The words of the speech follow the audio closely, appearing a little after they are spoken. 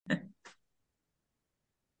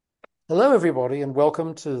Hello, everybody, and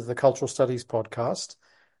welcome to the Cultural Studies podcast.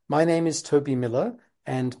 My name is Toby Miller,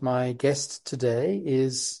 and my guest today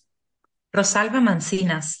is... Rosalba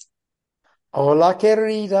Mancinas. Hola,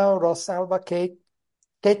 querida Rosalba, ¿qué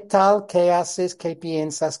tal? ¿Qué haces? ¿Qué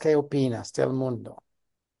piensas? ¿Qué opinas del mundo?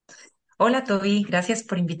 Hola Toby, gracias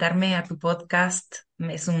por invitarme a tu podcast.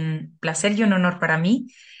 Es un placer y un honor para mí.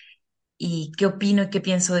 ¿Y qué opino y qué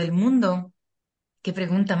pienso del mundo? Qué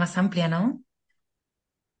pregunta más amplia, ¿no?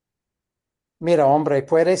 Mira, hombre,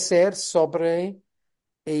 puede ser sobre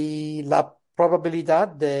la probabilidad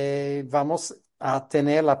de vamos a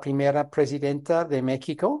tener la primera presidenta de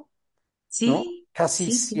México, ¿no? Sí, Casi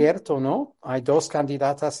sí, sí, cierto, ¿no? Hay dos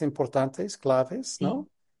candidatas importantes, claves, sí. ¿no?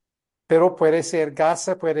 Pero puede ser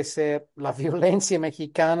Gaza, puede ser la violencia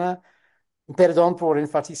mexicana. Perdón por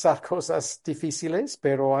enfatizar cosas difíciles,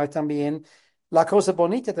 pero hay también la cosa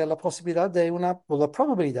bonita de la posibilidad de o la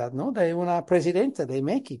probabilidad, ¿no? De una presidenta de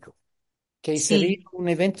México, que sería Sí, un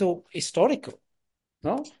evento histórico,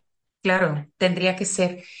 ¿no? claro, tendría que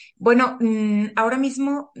ser. Bueno, ahora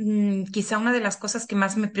mismo quizá una de las cosas que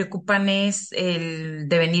más me preocupan es el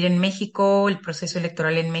devenir en México, el proceso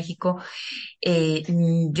electoral en México.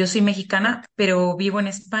 Yo soy mexicana, pero vivo en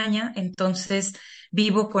España, entonces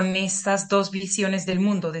vivo con esas dos visiones del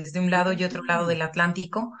mundo, desde un lado y otro lado Mm. del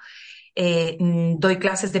Atlántico. Doy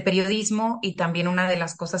clases de periodismo y también una de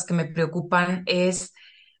las cosas que me preocupan es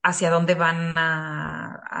hacia dónde van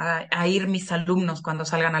a ir mis alumnos cuando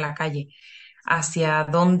salgan a la calle, hacia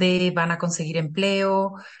dónde van a conseguir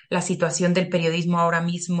empleo, la situación del periodismo ahora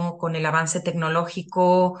mismo con el avance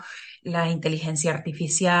tecnológico, la inteligencia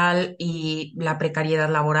artificial y la precariedad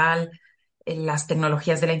laboral, las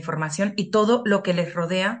tecnologías de la información y todo lo que les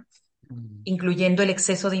rodea, Mm. incluyendo el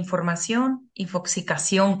exceso de información,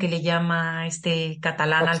 infoxicación que le llama este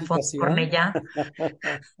catalán Alfonso Oxidación. Cornellá,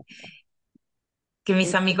 que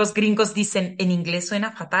mis amigos gringos dicen en inglés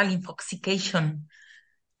suena fatal, infoxication.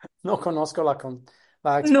 No conozco la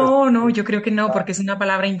No, no, expresión. yo creo que no, Ah, porque es una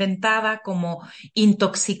palabra inventada como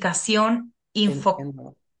intoxicación,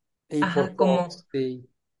 entiendo. Y por ajá, como Fox, sí,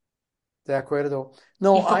 de acuerdo.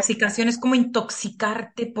 No, hay... infoxicación es como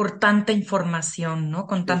intoxicarte por tanta información, ¿no?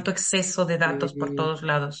 Con Sí, tanto exceso de datos por sí, todos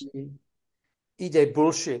lados. sí. Y de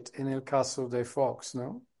bullshit en el caso de Fox,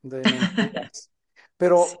 ¿no? De mentiras. Sí,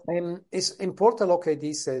 Pero importa lo que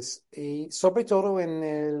dices, y sobre todo en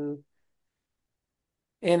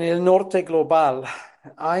el norte global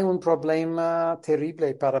hay un problema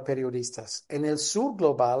terrible para periodistas. En el sur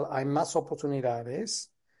global hay más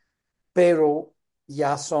oportunidades, pero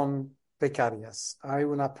ya son precarias. Hay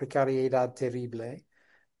una precariedad terrible.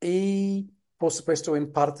 Y, por supuesto,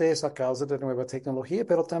 en parte es a causa de nueva tecnología,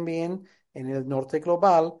 pero también en el norte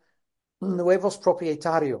global nuevos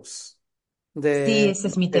propietarios sí, de ese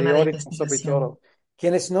es mi tema de periódicos, sobre investigación. todo,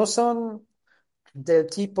 quienes no son del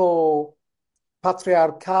tipo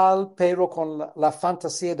patriarcal, pero con la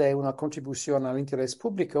fantasía de una contribución al interés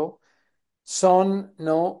público, son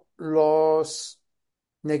no los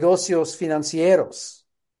negocios financieros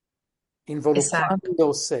Exacto.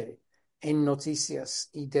 involucrándose en noticias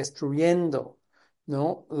y destruyendo,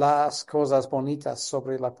 ¿no? Las cosas bonitas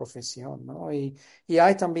sobre la profesión, ¿no? Y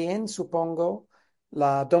hay también, supongo,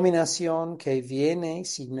 la dominación que viene,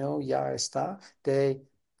 si no ya está, de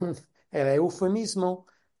el eufemismo,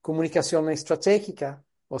 comunicación estratégica,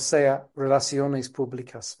 o sea, relaciones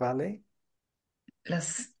públicas, ¿vale?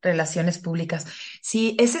 Las relaciones públicas.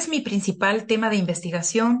 Sí, ese es mi principal tema de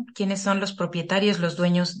investigación, quiénes son los propietarios, los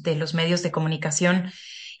dueños de los medios de comunicación.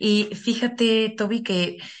 Y fíjate, Toby,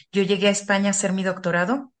 que yo llegué a España a hacer mi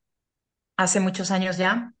doctorado hace muchos años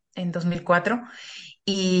ya, en 2004,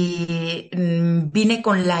 y vine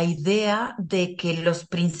con la idea de que los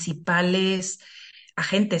principales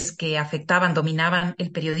agentes que afectaban, dominaban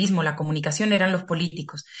el periodismo, la comunicación, eran los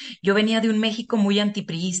políticos. Yo venía de un México muy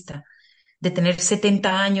antipriista, de tener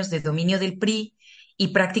 70 años de dominio del PRI y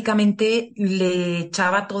prácticamente le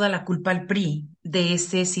echaba toda la culpa al PRI de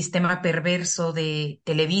ese sistema perverso de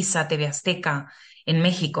Televisa, TV Azteca en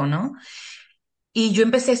México, ¿no? Y yo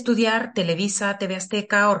empecé a estudiar Televisa, TV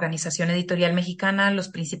Azteca, Organización Editorial Mexicana, los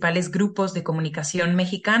principales grupos de comunicación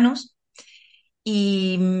mexicanos.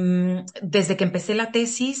 Y desde que empecé la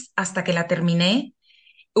tesis hasta que la terminé,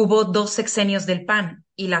 hubo dos sexenios del PAN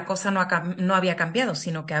y la cosa no había cambiado,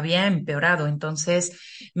 sino que había empeorado. Entonces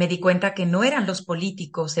me di cuenta que no eran los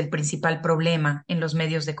políticos el principal problema en los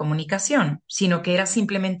medios de comunicación, sino que era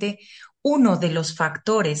simplemente uno de los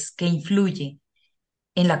factores que influye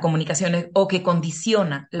en la comunicación o que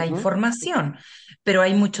condiciona la Ujú. información, pero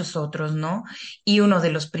hay muchos otros, ¿no? Y uno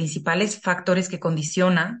de los principales factores que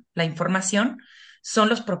condiciona la información son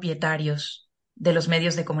los propietarios de los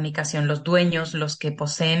medios de comunicación, los dueños, los que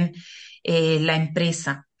poseen la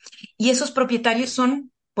empresa. Y esos propietarios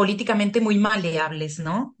son políticamente muy maleables,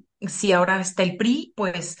 ¿no? Si ahora está el PRI,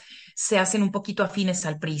 pues se hacen un poquito afines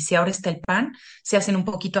al PRI. Si ahora está el PAN, se hacen un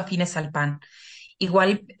poquito afines al PAN.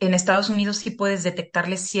 Igual en Estados Unidos sí puedes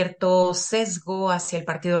detectarle cierto sesgo hacia el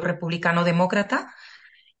Partido Republicano Demócrata,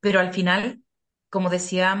 pero al final, como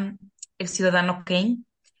decía el ciudadano Kane,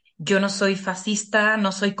 yo no soy fascista,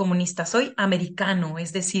 no soy comunista, soy americano.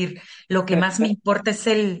 Es decir, lo que más me importa es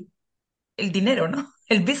el dinero, ¿no?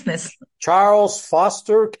 El business. Charles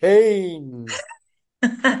Foster Kane.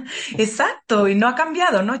 Exacto, y no ha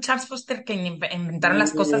cambiado, ¿no? Charles Foster que inventaron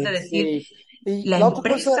las cosas de Sí, decir sí. Y la la otra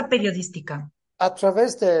empresa cosa, periodística. a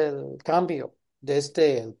través del cambio,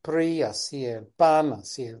 desde el PRI hacia el PAN,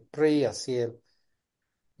 hacia el PRI, hacia el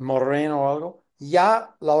Moreno o algo,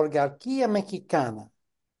 ya la oligarquía mexicana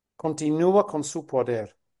continúa con su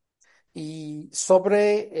poder. Y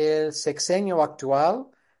sobre el sexenio actual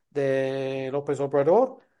de López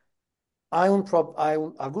Obrador, hay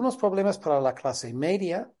algunos problemas para la clase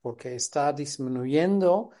media porque está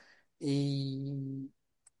disminuyendo y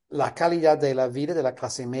la calidad de la vida de la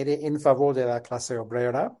clase media en favor de la clase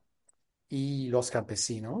obrera y los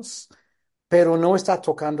campesinos, pero no está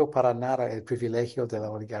tocando para nada el privilegio de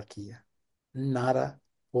la oligarquía. Nada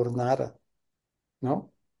por nada,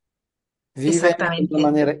 ¿no? Viven de una Exactamente.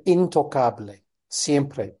 manera intocable,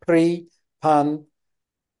 siempre. PRI, PAN,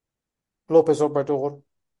 López Obrador,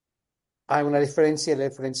 hay una diferencia y la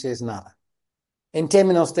diferencia es nada. En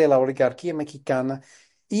términos de la oligarquía mexicana,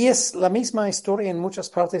 y es la misma historia en muchas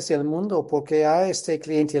partes del mundo, porque hay este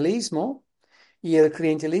clientelismo y el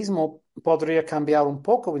clientelismo podría cambiar un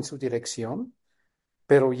poco en su dirección,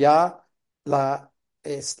 pero ya la,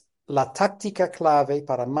 es la táctica clave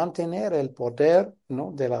para mantener el poder,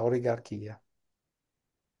 ¿no?, de la oligarquía.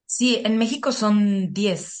 Sí, en México son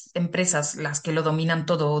 10 empresas las que lo dominan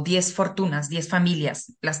todo, o 10 fortunas, 10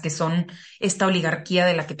 familias, las que son esta oligarquía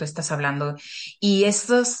de la que tú estás hablando. Y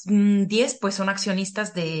estos 10, pues son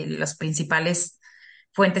accionistas de las principales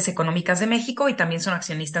fuentes económicas de México y también son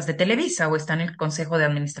accionistas de Televisa o están en el consejo de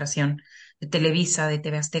administración de Televisa, de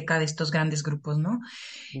TV Azteca, de estos grandes grupos, ¿no?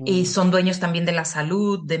 Y Mm, son dueños también de la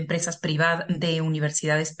salud, de empresas privadas, de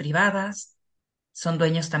universidades privadas. Son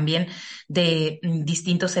dueños también de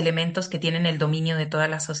distintos elementos que tienen el dominio de toda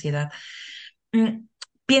la sociedad. Mm,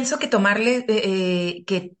 Pienso que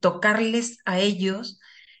que tocarles a ellos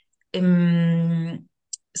em,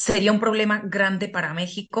 sería un problema grande para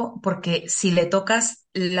México, porque si le tocas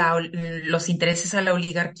los intereses a la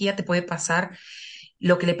oligarquía, te puede pasar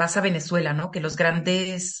lo que le pasa a Venezuela, ¿no? Que los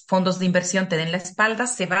grandes fondos de inversión te den la espalda,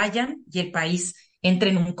 se vayan y el país entre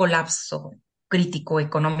en un colapso crítico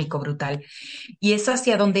económico brutal. Y es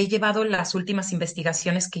hacia donde he llevado las últimas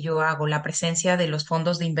investigaciones que yo hago, la presencia de los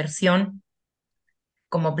fondos de inversión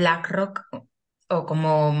como BlackRock o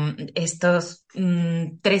como estos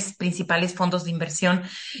tres principales fondos de inversión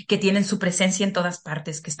que tienen su presencia en todas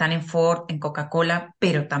partes, que están en Ford, en Coca-Cola,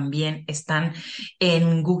 pero también están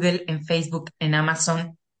en Google, en Facebook, en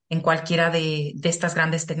Amazon, en cualquiera de estas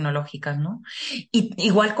grandes tecnológicas, ¿no? Y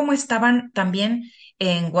igual como estaban también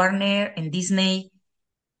en Warner, en Disney,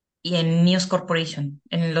 y en News Corporation,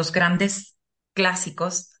 en los grandes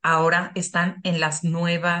clásicos, ahora están en las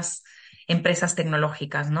nuevas empresas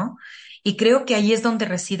tecnológicas, ¿no? Y creo que ahí es donde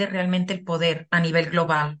reside realmente el poder a nivel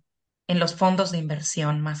global, en los fondos de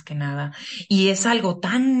inversión más que nada. Y es algo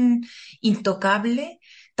tan intocable,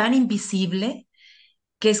 tan invisible,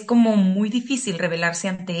 que es como muy difícil rebelarse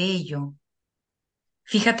ante ello.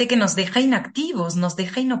 Fíjate que nos deja inactivos, nos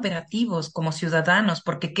deja inoperativos como ciudadanos,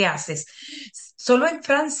 porque ¿qué haces? Solo en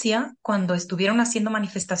Francia, cuando estuvieron haciendo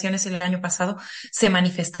manifestaciones el año pasado, se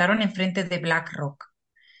manifestaron en frente de BlackRock.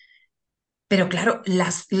 Pero claro,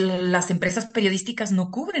 las empresas periodísticas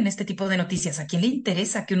no cubren este tipo de noticias. ¿A quién le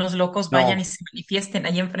interesa que unos locos vayan y no, se manifiesten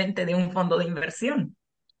ahí enfrente de un fondo de inversión?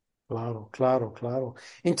 claro, claro, claro.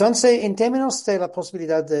 Entonces, en términos de la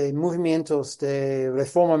posibilidad de movimientos de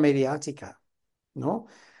reforma mediática, ¿no?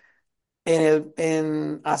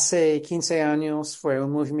 Hace 15 años fue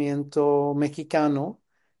un movimiento mexicano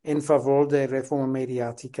en favor de reforma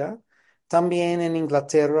mediática. También en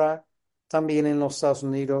Inglaterra, también en los Estados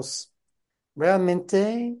Unidos.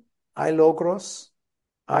 Realmente hay logros,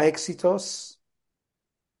 hay éxitos,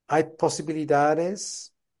 hay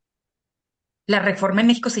posibilidades. La reforma en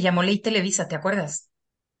México se llamó Ley Televisa, ¿te acuerdas?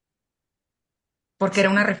 Porque era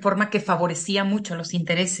una reforma que favorecía mucho los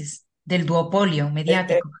intereses del duopolio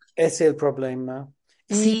mediático. Ese es el problema.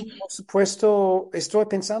 Y Sí, por supuesto, estoy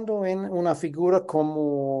pensando en una figura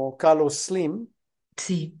como Carlos Slim,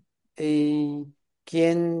 sí. y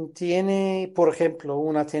quien tiene, por ejemplo,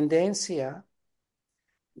 una tendencia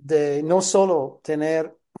de no solo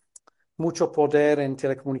tener mucho poder en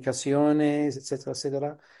telecomunicaciones, etcétera,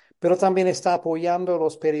 etcétera, pero también está apoyando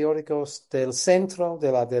los periódicos del centro,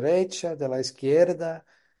 de la derecha, de la izquierda,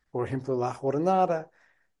 por ejemplo, La Jornada,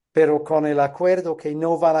 pero con el acuerdo que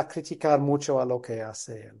no van a criticar mucho a lo que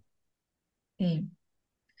hace él. Sí. ¿No?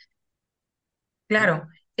 Claro,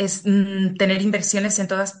 es tener inversiones en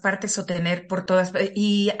todas partes o tener por todas.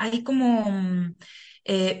 Y hay como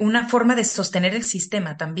una forma de sostener el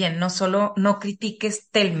sistema también. No solo no critiques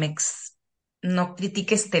Telmex, no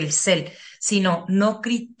critiques Telcel, sino no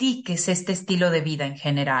critiques este estilo de vida en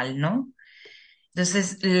general, ¿no?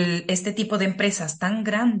 Entonces, este tipo de empresas tan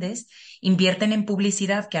grandes invierten en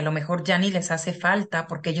publicidad que a lo mejor ya ni les hace falta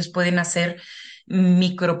porque ellos pueden hacer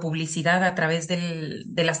micropublicidad a través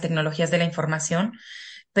de las tecnologías de la información,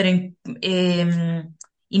 pero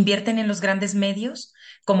invierten en los grandes medios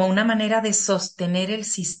como una manera de sostener el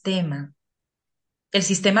sistema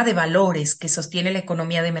de valores que sostiene la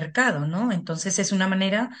economía de mercado, ¿no? Entonces es una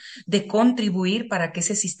manera de contribuir para que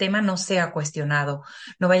ese sistema no sea cuestionado.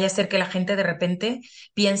 No vaya a ser que la gente de repente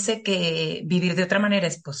piense que vivir de otra manera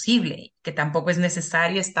es posible, que tampoco es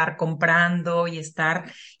necesario estar comprando y estar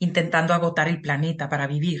intentando agotar el planeta para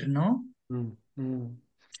vivir, ¿no? Mm, mm.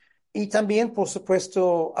 Y también, por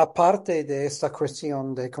supuesto, aparte de esta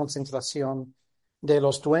cuestión de concentración de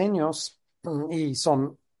los dueños, y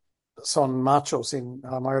son machos en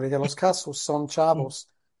la mayoría de los casos, son Sí, chavos,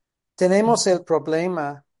 sí. tenemos el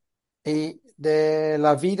problema de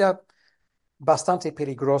la vida bastante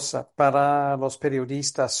peligrosa para los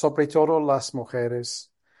periodistas, sobre todo las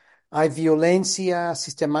mujeres. Hay violencia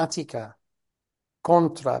sistemática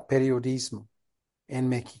contra periodismo en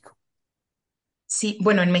México. Sí,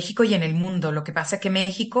 bueno, en México y en el mundo. Lo que pasa es que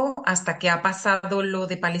México, hasta que ha pasado lo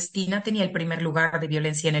de Palestina, tenía el primer lugar de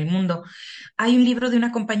violencia en el mundo. Hay un libro de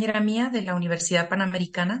una compañera mía de la Universidad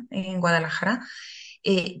Panamericana en Guadalajara,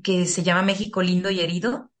 que se llama México lindo y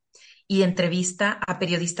herido, y entrevista a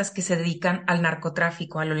periodistas que se dedican al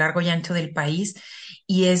narcotráfico a lo largo y ancho del país.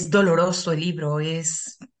 Y es doloroso el libro,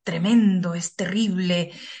 es tremendo, es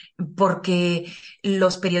terrible, porque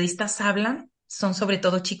los periodistas hablan, son sobre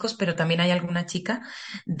todo chicos, pero también hay alguna chica,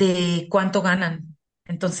 de cuánto ganan.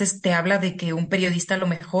 Entonces te habla de que un periodista a lo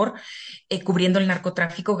mejor cubriendo el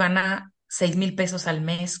narcotráfico gana 6,000 pesos al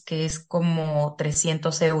mes, que es como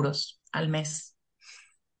 300 euros al mes,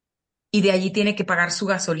 y de allí tiene que pagar su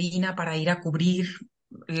gasolina para ir a cubrir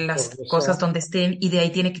Por las cosas eso, donde estén, y de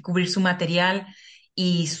ahí tiene que cubrir su material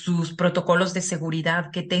y sus protocolos de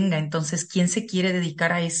seguridad que tenga. Entonces, ¿quién se quiere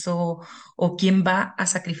dedicar a eso o quién va a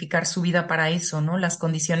sacrificar su vida para eso, ¿no? Las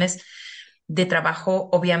condiciones de trabajo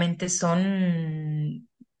obviamente son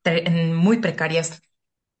muy precarias,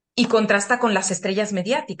 y contrasta con las estrellas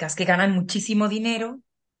mediáticas que ganan muchísimo dinero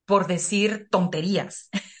por decir tonterías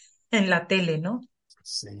en la tele, ¿no?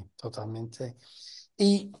 sí, totalmente.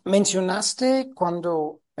 Y mencionaste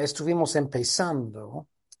cuando estuvimos empezando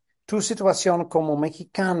tu situación como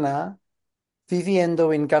mexicana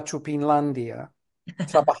viviendo en Gachupinlandia,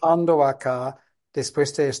 trabajando acá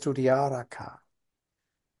después de estudiar acá.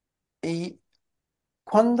 Y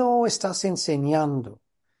cuando estás enseñando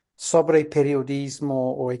sobre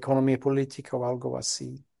periodismo o economía política o algo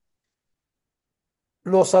así,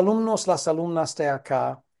 los alumnos, las alumnas de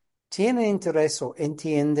acá tienen interés o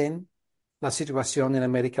entienden la situación en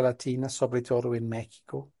América Latina, sobre todo en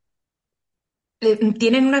México.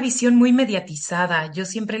 Tienen una visión muy mediatizada. Yo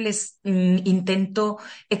siempre les intento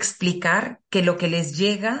explicar que lo que les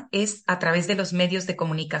llega es a través de los medios de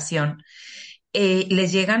comunicación.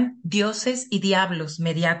 Les llegan dioses y diablos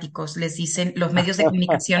mediáticos, les dicen, los medios de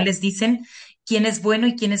comunicación les dicen quién es bueno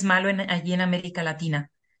y quién es malo allí en América Latina.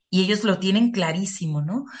 Y ellos lo tienen clarísimo,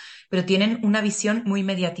 ¿no? Pero tienen una visión muy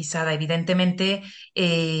mediatizada. Evidentemente,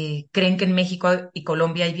 creen que en México y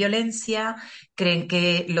Colombia hay violencia, creen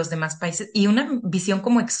que los demás países, y una visión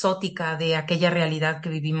como exótica de aquella realidad que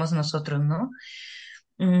vivimos nosotros, ¿no?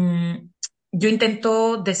 Mm, yo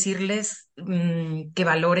intento decirles que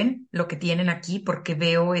valoren lo que tienen aquí, porque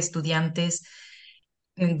veo estudiantes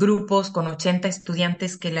en grupos con 80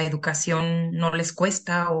 estudiantes que la educación no les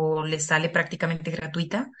cuesta o les sale prácticamente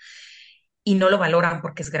gratuita, y no lo valoran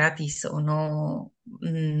porque es gratis, o no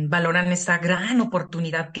valoran esa gran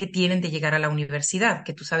oportunidad que tienen de llegar a la universidad,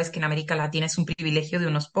 que tú sabes que en América Latina es un privilegio de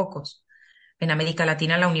unos pocos. En América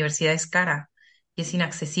Latina la universidad es cara y es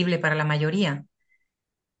inaccesible para la mayoría.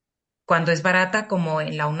 Cuando es barata, como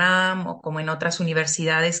en la UNAM o como en otras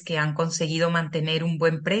universidades que han conseguido mantener un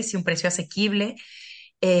buen precio, un precio asequible,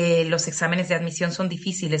 los exámenes de admisión son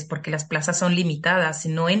difíciles porque las plazas son limitadas,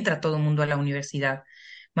 no entra todo el mundo a la universidad.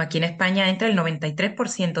 Aquí en España entra el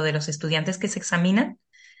 93% de los estudiantes que se examinan,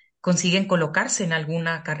 consiguen colocarse en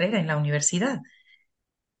alguna carrera en la universidad.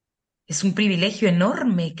 Es un privilegio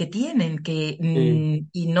enorme que tienen Sí.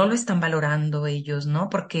 y no lo están valorando ellos, ¿no?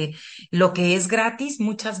 Porque lo que es gratis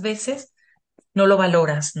muchas veces no lo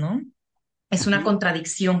valoras, ¿no? Es una Y-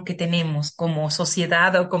 contradicción que tenemos como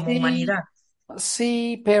sociedad o como humanidad. Sí,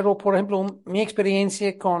 sí, pero por ejemplo, mi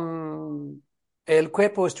experiencia con el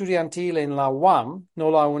cuerpo estudiantil en la UAM, no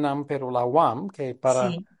la UNAM, pero la UAM, que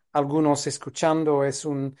para Sí, algunos escuchando es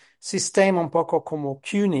un sistema un poco como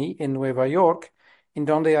CUNY en Nueva York, en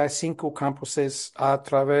donde hay 5 campuses a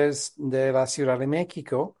través de la Ciudad de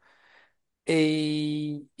México.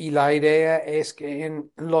 Y la idea es que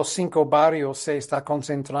en los 5 barrios se está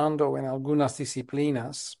concentrando en algunas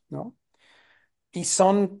disciplinas, ¿no? Y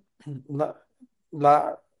son la,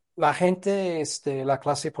 la, la gente, la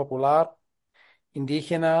clase popular,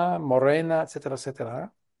 indígena, morena, etcétera,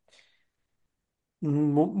 etcétera.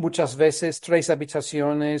 Muchas veces 3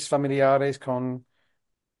 habitaciones familiares con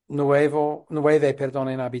 9,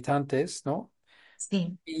 habitantes, ¿no?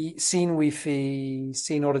 sí. Y sin wifi,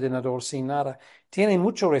 sin ordenador, sin nada. Tienen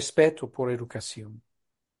mucho respeto por educación,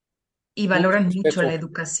 Y mucho valoran mucho la respeto.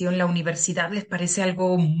 educación, la universidad les parece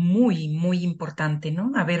algo muy, muy importante,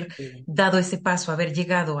 ¿no? Haber eh, dado ese paso, haber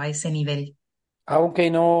llegado a ese nivel. Aunque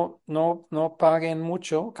no paguen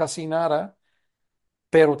mucho, casi nada,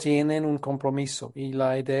 pero tienen un compromiso y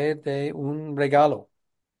la idea de un regalo,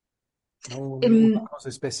 ¿no? Una Em, cosa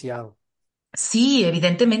especial. Sí,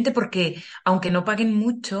 evidentemente, porque aunque no paguen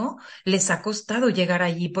mucho, les ha costado llegar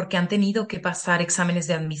allí porque han tenido que pasar exámenes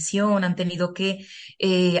de admisión, han tenido que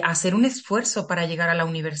hacer un esfuerzo para llegar a la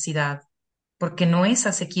universidad, porque no es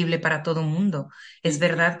asequible para todo el mundo. Es Y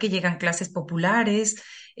verdad que llegan clases populares,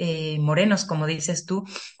 morenos, como dices tú,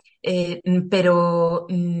 pero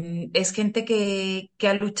es gente que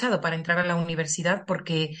ha luchado para entrar a la universidad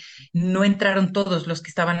porque no entraron todos los que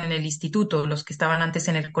estaban en el instituto, los que estaban antes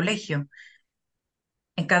en el colegio.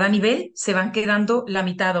 En cada nivel se van quedando la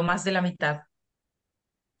mitad o más de la mitad.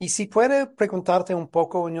 si puede preguntarte un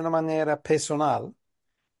poco de una manera personal,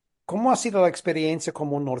 ¿cómo ha sido la experiencia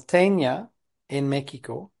como norteña en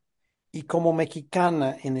México y como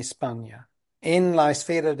mexicana en España, en la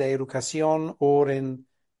esfera de educación o en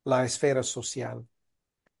la esfera social?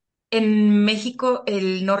 En México,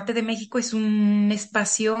 el norte de México es un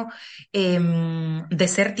espacio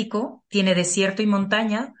desértico, tiene desierto y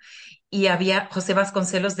montaña, y había, José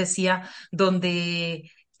Vasconcelos decía,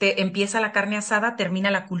 donde empieza la carne asada,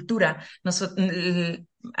 termina la cultura.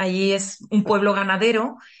 Allí es un pueblo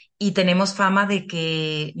ganadero y tenemos fama de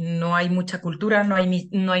que no hay mucha cultura, no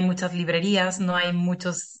hay muchas librerías, no hay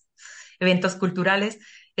muchos eventos culturales.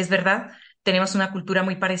 Es verdad, tenemos una cultura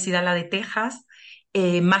muy parecida a la de Texas,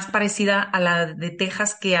 más parecida a la de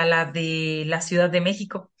Texas que a la de la Ciudad de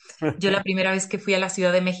México. Yo la primera vez que fui a la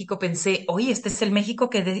Ciudad de México pensé, oye, este es el México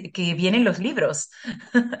que viene en los libros.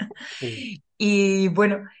 Sí, Y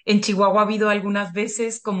bueno, en Chihuahua ha habido algunas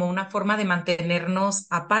veces como una forma de mantenernos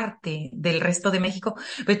aparte del resto de México.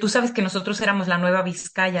 Pero tú sabes que nosotros éramos la Nueva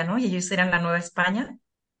Vizcaya, ¿no? Y ellos eran la Nueva España.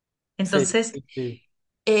 sí, Entonces, sí, sí.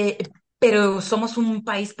 eh, pero somos un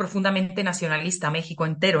país profundamente nacionalista, México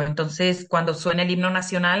entero. Entonces, cuando suena el himno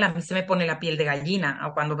nacional, a mí se me pone la piel de gallina,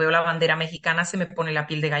 o cuando veo la bandera mexicana, se me pone la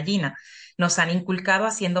piel de gallina. Nos han inculcado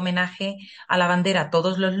haciendo homenaje a la bandera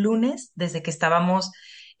todos los lunes, desde que estábamos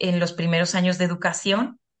en los primeros años de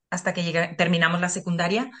educación hasta que terminamos la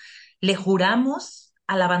secundaria. Le juramos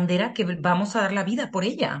a la bandera que vamos a dar la vida por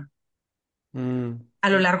ella Mm, a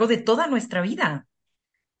lo largo de toda nuestra vida.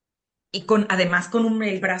 Y además con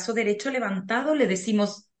el brazo derecho levantado le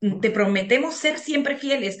decimos, te prometemos ser siempre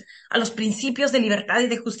fieles a los principios de libertad y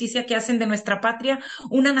de justicia que hacen de nuestra patria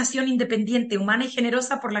una nación independiente, humana y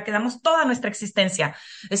generosa por la que damos toda nuestra existencia.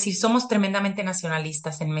 Es decir, somos tremendamente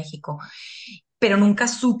nacionalistas en México, pero nunca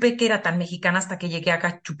supe que era tan mexicana hasta que llegué a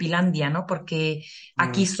Cachupilandia, ¿no? Porque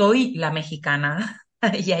aquí mm. soy la mexicana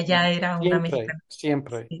y allá era una Siempre, mexicana.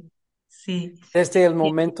 siempre. Sí, sí. Desde el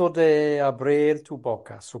momento de abrir tu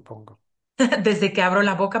boca, supongo. Desde que abro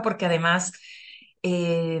la boca, porque además,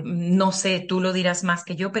 no sé, tú lo dirás más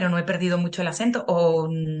que yo, pero no he perdido mucho el acento o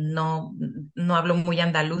no hablo muy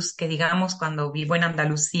andaluz, que digamos, cuando vivo en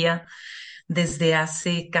Andalucía desde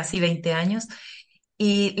hace casi 20 años.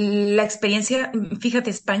 Y la experiencia, fíjate,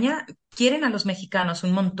 España quieren a los mexicanos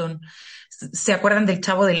un montón. ¿Se acuerdan del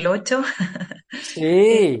Chavo del Ocho?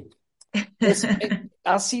 Eh, Sí,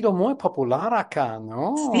 ha sido muy popular acá,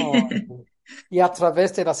 ¿no? Y a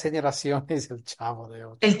través de las generaciones, el Chavo de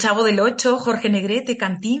Ocho. El Chavo del Ocho, Jorge Negrete,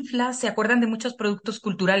 Cantinflas, se acuerdan de muchos productos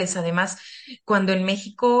culturales. Además, cuando en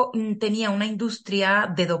México tenía una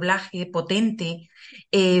industria de doblaje potente,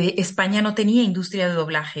 España no tenía industria de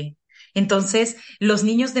doblaje. Entonces, los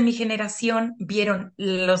niños de mi generación vieron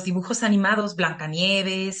los dibujos animados,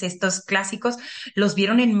 Blancanieves, estos clásicos, los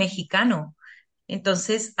vieron en mexicano.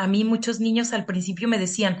 Entonces, a mí muchos niños al principio me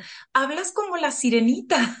decían, hablas como la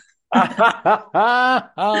sirenita.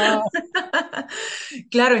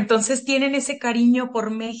 Claro, entonces tienen ese cariño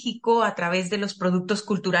por México a través de los productos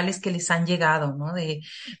culturales que les han llegado, ¿no? De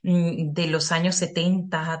los años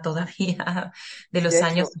 70 todavía, de De los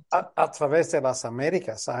años. hecho, a través de las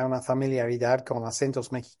Américas hay una familiaridad con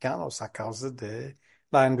acentos mexicanos a causa de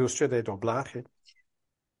la industria de doblaje.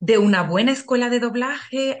 De una buena escuela de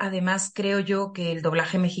doblaje. Además, creo yo que el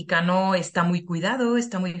doblaje mexicano está muy cuidado,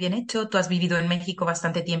 está muy bien hecho. Tú has vivido en México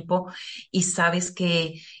bastante tiempo y sabes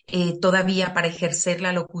que todavía para ejercer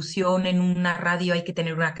la locución en una radio hay que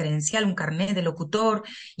tener una credencial, un carnet de locutor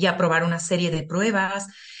y aprobar una serie de pruebas.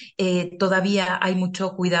 Todavía hay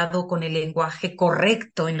mucho cuidado con el lenguaje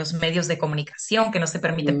correcto en los medios de comunicación, que no se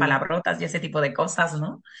permiten Mm, palabrotas y ese tipo de cosas,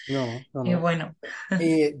 ¿no? no, no, Y no. bueno,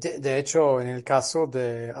 Y de hecho, en el caso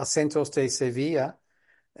de acentos de Sevilla,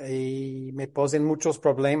 me ponen muchos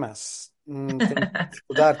problemas. Tengo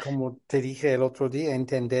dificultad, como te dije el otro día,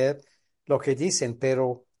 entender lo que dicen,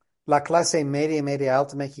 pero la clase media y media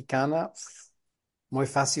alta mexicana, muy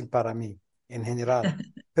fácil para mí, en general.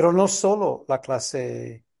 Pero no solo la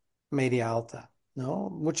clase media alta, ¿no?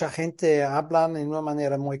 Mucha gente habla en una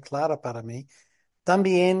manera muy clara para mí.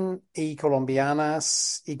 También y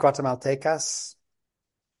colombianas y guatemaltecas,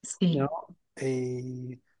 sí. ¿no?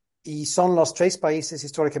 Y, y son los tres países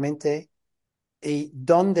históricamente y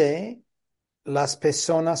donde las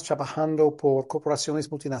personas trabajando por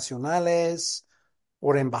corporaciones multinacionales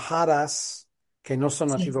o embajadas que no son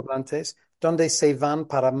Sí. nativoblantes, donde se van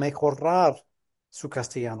para mejorar su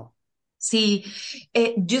castellano. Sí,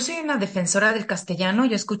 yo soy una defensora del castellano.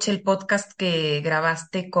 Yo escuché el podcast que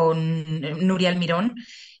grabaste con Nuria Almirón,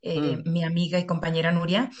 Mm, mi amiga y compañera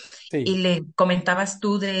Nuria, y sí, le comentabas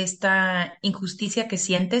tú de esta injusticia que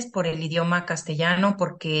sientes por el idioma castellano,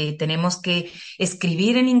 porque tenemos que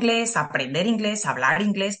escribir en inglés, aprender inglés, hablar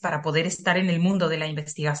inglés para poder estar en el mundo de la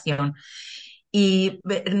investigación. Y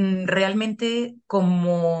realmente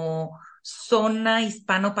como zona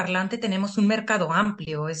hispanoparlante tenemos un mercado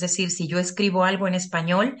amplio, es decir, si yo escribo algo en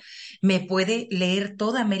español, me puede leer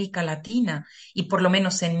toda América Latina y por lo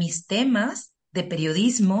menos en mis temas de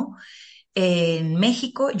periodismo, en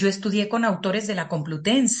México yo estudié con autores de la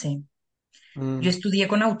Complutense. mm,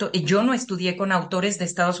 Yo no estudié con autores de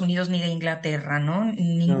Estados Unidos ni de Inglaterra, ¿no?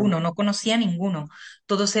 Ninguno, no, no conocía ninguno.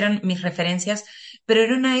 Todos eran mis referencias, pero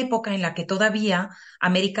era una época en la que todavía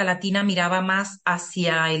América Latina miraba más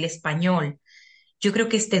hacia el español. Yo creo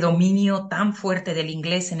que este dominio tan fuerte del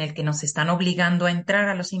inglés en el que nos están obligando a entrar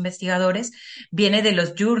a los investigadores viene de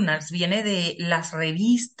los journals, viene de las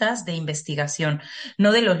revistas de investigación,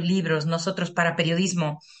 no de los libros. Nosotros para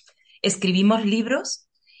periodismo escribimos libros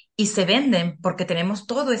y se venden porque tenemos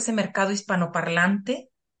todo ese mercado hispanoparlante,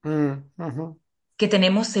 ujú. que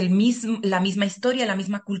tenemos la misma historia, la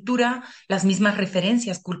misma cultura, las mismas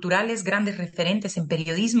referencias culturales, grandes referentes en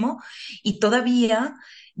periodismo, y todavía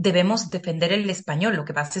debemos defender el español. Lo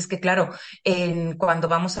que pasa es que, claro, cuando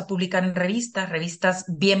vamos a publicar en revistas, revistas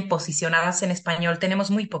bien posicionadas en español,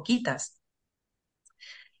 tenemos muy poquitas.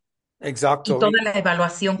 Y Exacto. toda la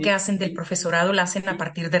evaluación que Y- hacen del y- profesorado la hacen a y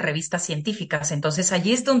partir de revistas científicas. Entonces,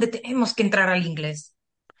 allí es donde tenemos que entrar al inglés.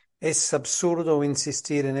 es absurdo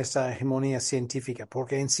insistir en esta hegemonía científica,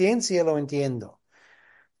 porque en ciencia lo entiendo,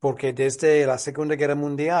 porque desde la Segunda Guerra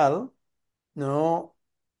Mundial, ¿no?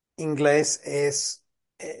 Inglés es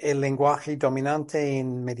el lenguaje dominante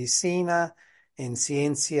en medicina, en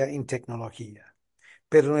ciencia, en tecnología.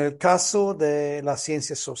 Pero en el caso de las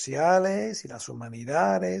ciencias sociales y las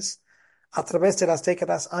humanidades, a través de las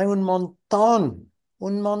décadas hay un montón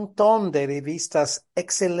de revistas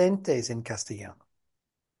excelentes en castellano.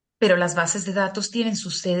 Pero las bases de datos tienen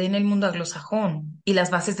su sede en el mundo anglosajón y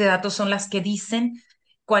las bases de datos son las que dicen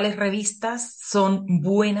cuáles revistas son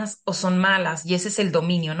buenas o son malas y ese es el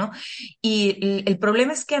dominio, ¿no? Y el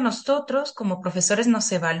problema es que a nosotros como profesores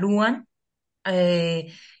nos evalúan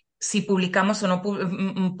si publicamos o no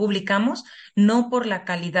publicamos, no por la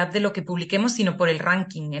calidad de lo que publiquemos, sino por el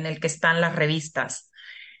ranking en el que están las revistas.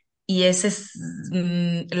 Y esa es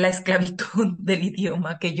la esclavitud del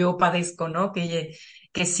idioma que yo padezco, ¿no? Que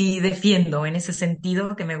que sí defiendo en ese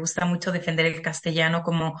sentido, que me gusta mucho defender el castellano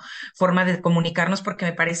como forma de comunicarnos, porque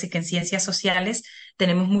me parece que en ciencias sociales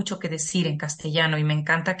tenemos mucho que decir en castellano y me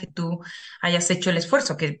encanta que tú hayas hecho el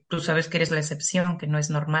esfuerzo, que tú sabes que eres la excepción, que no es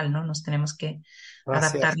normal, ¿no? Nos tenemos que adaptar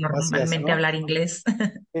Gracias, gracias, normalmente a ¿no? hablar inglés.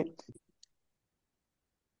 Sí.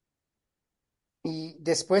 Y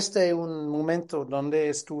después de un momento donde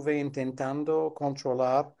estuve intentando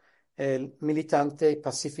controlar el militante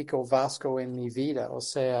pacífico vasco en mi vida, o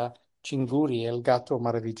sea, Chinguri, el gato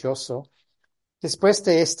maravilloso, después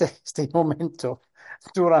de este momento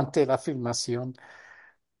durante la filmación,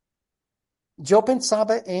 yo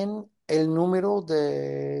pensaba en el número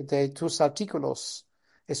de tus artículos.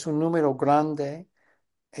 Es un número grande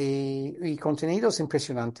y contenidos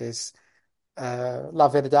impresionantes. La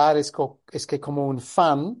verdad es que como un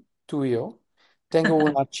fan tuyo, tengo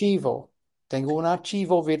un archivo, tengo un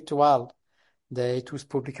archivo virtual de tus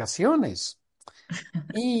publicaciones.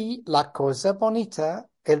 Y la cosa bonita,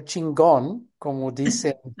 el chingón, como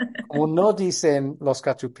no dicen los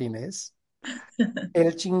cachupines,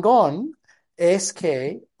 el chingón es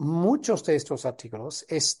que muchos de estos artículos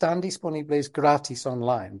están disponibles gratis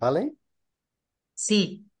online, ¿vale?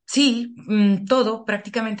 Sí, sí, todo,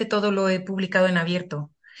 prácticamente todo lo he publicado en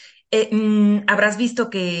abierto. Habrás visto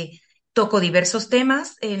que toco diversos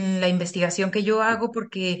temas en la investigación que yo hago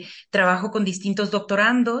porque trabajo con distintos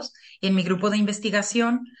doctorandos. En mi grupo de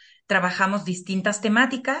investigación trabajamos distintas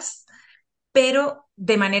temáticas, pero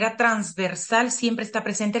de manera transversal siempre está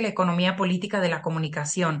presente la economía política de la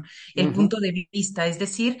comunicación, el Ujú, punto de vista, es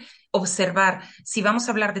decir, observar si vamos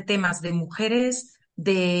a hablar de temas de mujeres,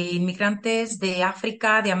 de inmigrantes, de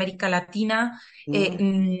África, de América Latina, eh, mm,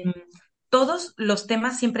 mm, todos los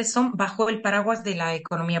temas siempre son bajo el paraguas de la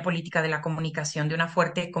economía política de la comunicación, de una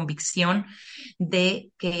fuerte convicción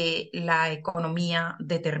de que la economía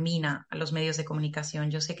determina a los medios de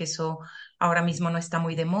comunicación. Yo sé que eso ahora mismo no está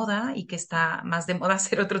muy de moda y que está más de moda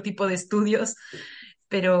hacer otro tipo de estudios,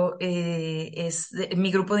 pero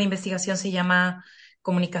mi grupo de investigación se llama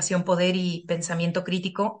Comunicación, Poder y Pensamiento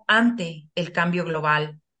Crítico ante el cambio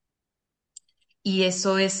global. Y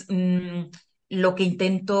eso es lo que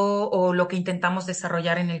intento o lo que intentamos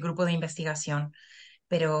desarrollar en el grupo de investigación.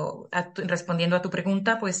 Pero respondiendo a tu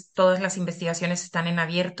pregunta, pues todas las investigaciones están en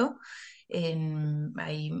abierto.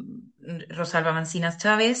 Hay Rosalba Mancinas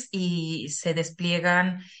Chávez y se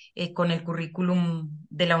despliegan con el currículum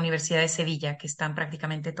de la Universidad de Sevilla, que están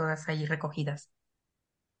prácticamente todas allí recogidas.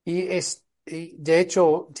 y de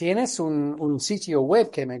hecho, tienes un sitio web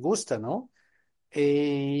que me gusta, ¿no?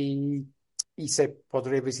 Y, y se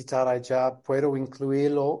podría visitar allá. Puedo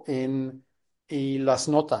incluirlo y las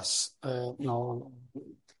notas, no,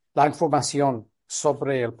 la información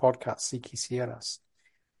sobre el podcast, si quisieras.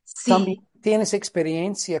 También Sí, tienes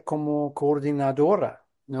experiencia como coordinadora,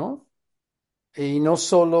 ¿no? Y no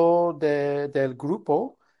solo del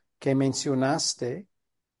grupo que mencionaste,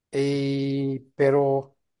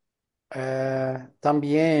 pero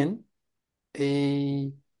también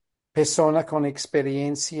y persona con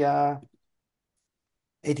experiencia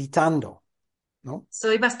editando, ¿no?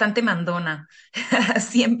 soy bastante mandona.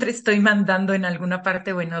 Siempre estoy mandando en alguna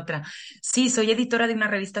parte o en otra. Sí, soy editora de una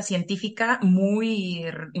revista científica muy,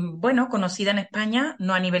 bueno, conocida en España,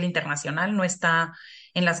 no a nivel internacional, no está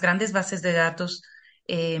en las grandes bases de datos,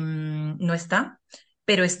 no está,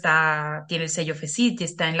 pero está, tiene el sello FECIT y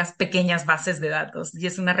está en las pequeñas bases de datos. Y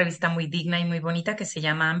es una revista muy digna y muy bonita que se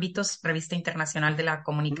llama Ámbitos, Revista Internacional de la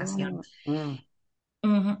Comunicación. Mm, mm,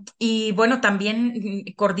 Ujú. Y bueno, también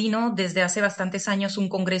coordino desde hace bastantes años un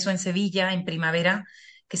congreso en Sevilla en primavera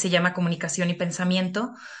que se llama Comunicación y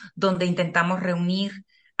Pensamiento, donde intentamos reunir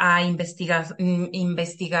a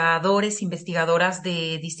investigadores, investigadoras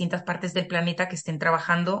de distintas partes del planeta que estén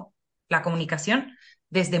trabajando la comunicación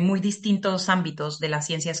desde muy distintos ámbitos de las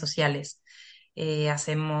ciencias sociales.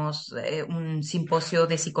 Hacemos un simposio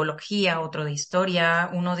de psicología, otro de historia,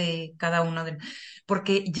 uno de cada uno de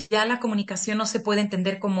porque ya la comunicación no se puede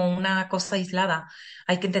entender como una cosa aislada,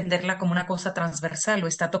 hay que entenderla como una cosa transversal, lo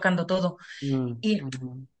está tocando todo. mm, Y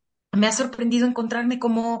mm, me ha sorprendido encontrarme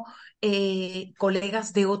como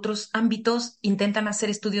colegas de otros ámbitos intentan hacer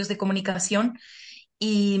estudios de comunicación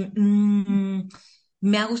y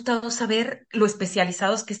me ha gustado saber lo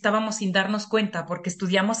especializados que estábamos sin darnos cuenta, porque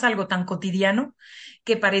estudiamos algo tan cotidiano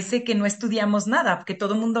que parece que no estudiamos nada, que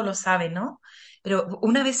todo el mundo lo sabe, ¿no? Pero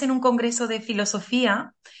una vez en un congreso de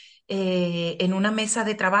filosofía, en una mesa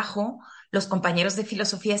de trabajo, los compañeros de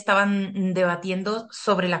filosofía estaban debatiendo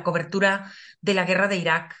sobre la cobertura de la guerra de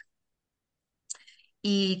Irak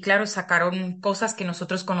y claro, sacaron cosas que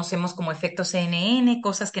nosotros conocemos como efecto CNN,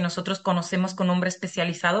 cosas que nosotros conocemos con nombre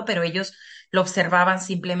especializado, pero ellos lo observaban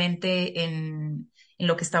simplemente en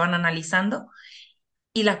lo que estaban analizando.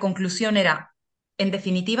 Y la conclusión era, en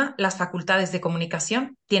definitiva, las facultades de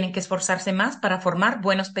comunicación tienen que esforzarse más para formar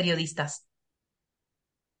buenos periodistas.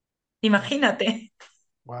 Imagínate.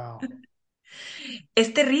 Wow.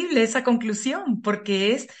 Es terrible esa conclusión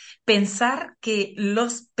porque es pensar que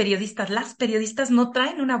los periodistas, las periodistas no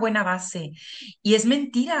traen una buena base. Y es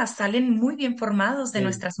mentira, salen muy bien formados de Sí,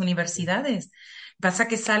 nuestras sí. universidades. Pasa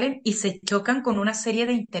que salen y se chocan con una serie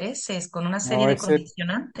de intereses, con una serie No, de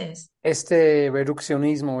condicionantes. este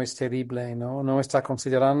reduccionismo es terrible, ¿no? No está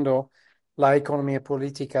considerando la economía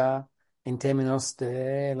política en términos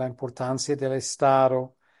de la importancia del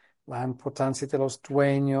Estado, la importancia de los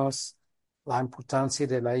dueños, la importancia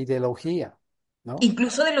de la ideología, ¿no?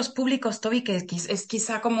 Incluso de los públicos, Toby, que es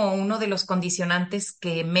quizá como uno de los condicionantes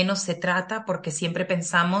que menos se trata, porque siempre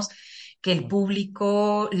pensamos que el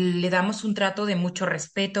público le damos un trato de mucho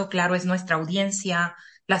respeto, claro, es nuestra audiencia,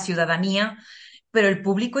 la ciudadanía, pero el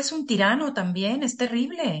público es un tirano también, es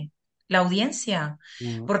terrible, la audiencia, Mm,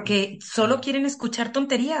 mm, porque solo mm. quieren escuchar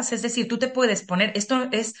tonterías, es decir, tú te puedes poner, esto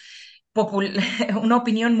es una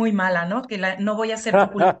opinión muy mala, ¿no? No voy a ser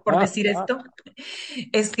popular por decir esto,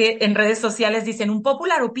 es que en redes sociales dicen un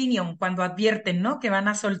popular opinion cuando advierten, ¿no? Que van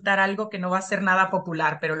a soltar algo que no va a ser nada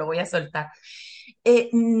popular, pero lo voy a soltar.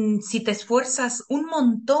 Si te esfuerzas un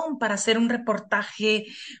montón para hacer un reportaje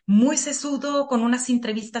muy sesudo, con unas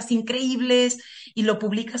entrevistas increíbles y lo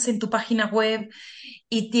publicas en tu página web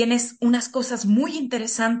y tienes unas cosas muy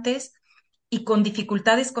interesantes y con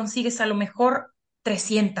dificultades consigues a lo mejor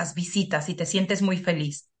 300 visitas y te sientes muy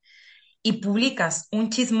feliz y publicas un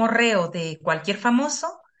chismorreo de cualquier famoso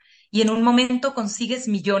y en un momento consigues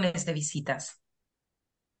millones de visitas.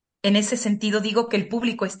 En ese sentido digo que el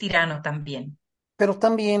público es tirano también. Pero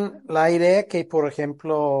también la idea que, por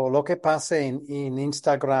ejemplo, lo que pasa en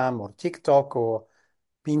Instagram o TikTok o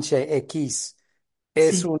pinche X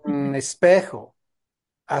es Sí. un espejo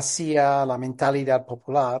hacia la mentalidad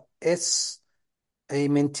popular es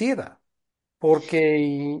mentira,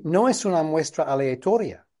 porque no es una muestra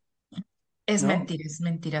aleatoria, ¿no? Es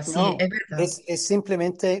mentira, sí, No, es verdad. es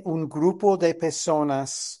simplemente un grupo de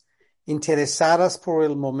personas interesadas por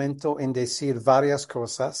el momento en decir varias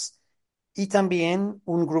cosas y también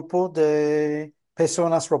un grupo de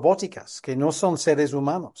personas robóticas que no son seres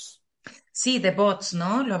humanos. Sí, de bots,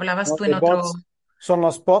 ¿no? Lo hablabas ¿No? tú De en otro. bots son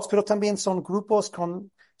los bots, pero también son grupos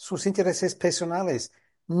con sus intereses personales.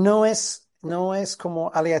 No es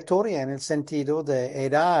como aleatoria en el sentido de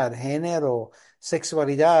edad, género,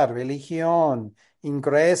 sexualidad, religión,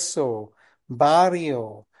 ingreso,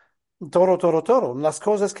 barrio, todo. Las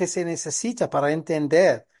cosas que se necesita para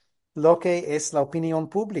entender lo que es la opinión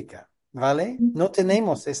pública, ¿vale? No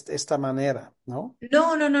tenemos esta manera, ¿no?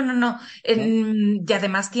 No. ¿No? Y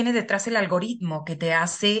además tiene detrás el algoritmo que te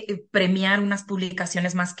hace premiar unas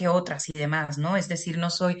publicaciones más que otras y demás, ¿no? Es decir, no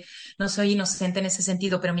soy inocente en ese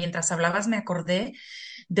sentido, pero mientras hablabas me acordé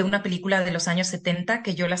de una película de los años 70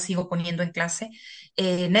 que yo la sigo poniendo en clase,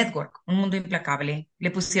 Network, Un Mundo Implacable,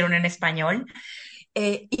 le pusieron en español,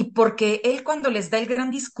 y porque él cuando les da el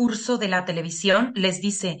gran discurso de la televisión, les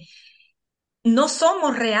dice, no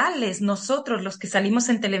somos reales nosotros los que salimos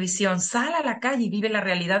en televisión. Sal a la calle y vive la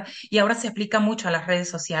realidad. Y ahora se aplica mucho a las redes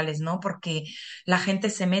sociales, ¿no? Porque la gente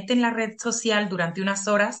se mete en la red social durante unas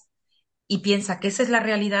horas y piensa que esa es la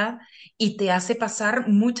realidad y te hace pasar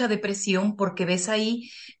mucha depresión porque ves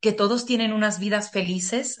ahí que todos tienen unas vidas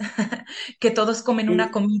felices, que todos comen una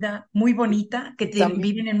Y, comida muy bonita, que y también,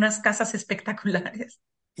 viven en unas casas espectaculares.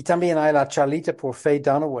 y también hay la charlita por Faye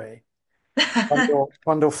Dunaway.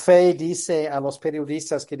 Cuando Faye dice a los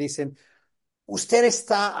periodistas que dicen, usted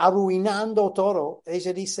está arruinando todo,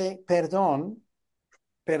 ella dice, perdón,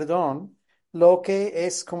 lo que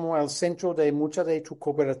es como el centro de mucha de tu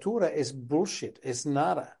cobertura es bullshit, es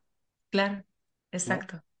nada, Claro, ¿no?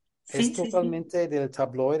 exacto. Es Sí, sí, sí. totalmente del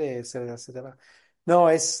tabloide, etcétera, etcétera. No,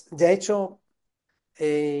 de hecho,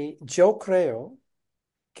 yo creo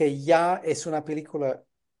que ya es una película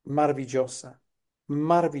maravillosa,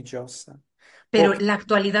 maravillosa. Pero Porque la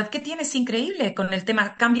actualidad que tiene es increíble con el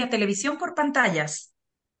tema, cambia televisión por pantallas.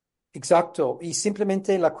 exacto, y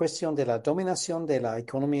simplemente la cuestión de la dominación de la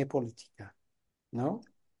economía política, ¿no?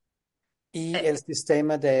 Y Eh, el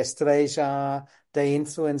sistema de estrella, de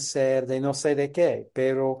influencer, de no sé de qué,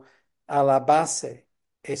 pero a la base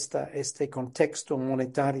está este contexto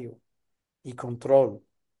monetario y control,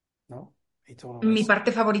 ¿no? y todo Mi eso.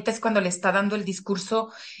 parte favorita es cuando le está dando el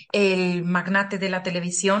discurso el magnate de la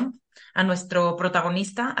televisión a nuestro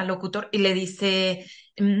protagonista, al locutor, y le dice,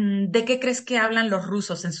 ¿de qué crees que hablan los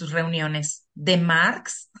rusos en sus reuniones? ¿De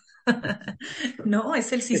Marx? No,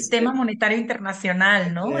 es el sistema Este, monetario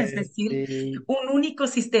internacional, ¿no? Es decir, sí. un único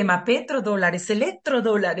sistema, petrodólares,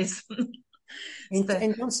 electrodólares. Está-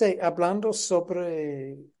 Entonces, hablando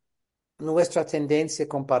sobre nuestra tendencia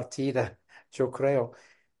compartida, yo creo,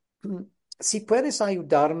 mm, si puedes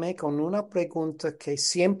ayudarme con una pregunta que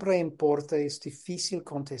siempre importa, es difícil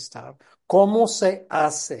contestar. ¿Cómo se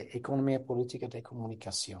hace economía política de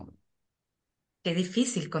comunicación? Qué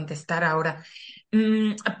difícil contestar ahora.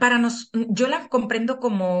 Yo la comprendo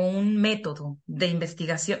como un método de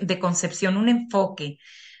investigación, de concepción, un enfoque.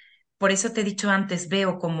 Por eso te he dicho antes,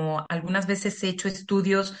 veo como algunas veces he hecho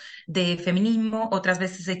estudios de feminismo, otras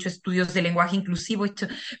veces he hecho estudios de lenguaje inclusivo,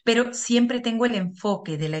 pero siempre tengo el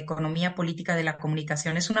enfoque de la economía política de la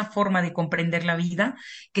comunicación. Es una forma de comprender la vida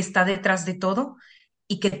que está detrás de todo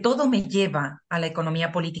y que todo me lleva a la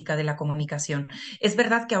economía política de la comunicación. Es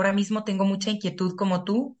verdad que ahora mismo tengo mucha inquietud como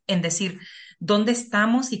tú en decir dónde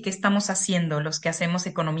estamos y qué estamos haciendo los que hacemos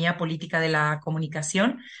economía política de la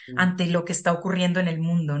comunicación Mm. ante lo que está ocurriendo en el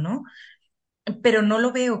mundo, ¿no? Pero no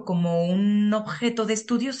lo veo como un objeto de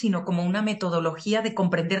estudio, sino como una metodología de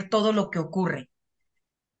comprender todo lo que ocurre.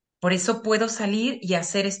 Por eso puedo salir y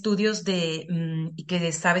hacer estudios y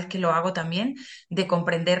que sabes que lo hago también, de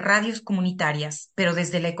comprender radios comunitarias, pero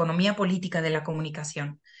desde la economía política de la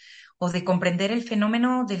comunicación, o de comprender el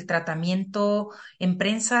fenómeno del tratamiento en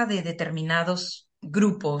prensa de determinados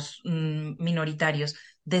grupos, minoritarios,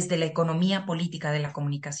 desde la economía política de la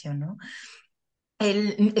comunicación, ¿no?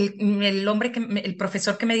 El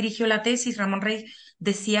profesor que me dirigió la tesis, Ramón Rey,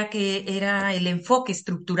 decía que era el enfoque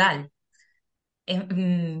estructural,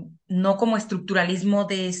 no como estructuralismo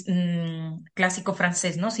clásico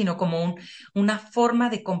francés, ¿no? Sino como una forma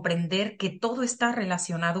de comprender que todo está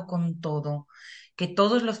relacionado con todo, que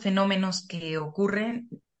todos los fenómenos que ocurren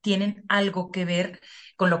tienen algo que ver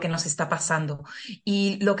con lo que nos está pasando.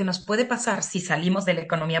 Y lo que nos puede pasar si salimos de la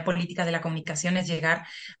economía política de la comunicación es llegar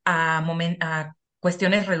a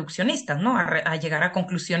cuestiones reduccionistas, ¿no? A llegar a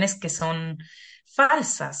conclusiones que son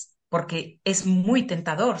falsas, porque es muy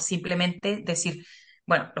tentador simplemente decir,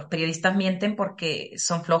 bueno, los periodistas mienten porque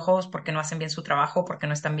son flojos, porque no hacen bien su trabajo, porque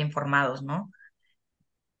no están bien formados, ¿no?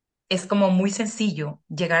 Es como muy sencillo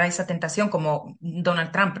llegar a esa tentación, como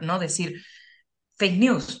Donald Trump, ¿no? Decir fake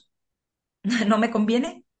news, no me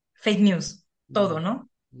conviene, fake news, todo, Mm. ¿no?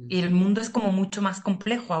 Mm. Y el mundo es como mucho más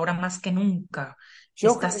complejo, ahora más que nunca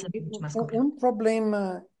Yo está creo siendo que mucho más complejo. un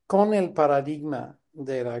problema con el paradigma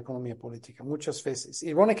de la economía política, muchas veces,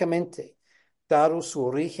 irónicamente, dado su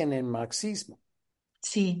origen en marxismo,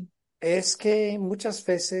 Sí, es que muchas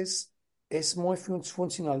veces es muy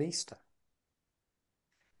funcionalista.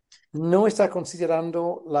 No está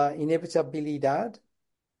considerando la inevitabilidad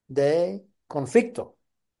de conflicto,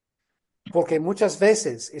 porque muchas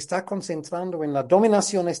veces está concentrando en la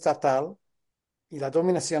dominación estatal y la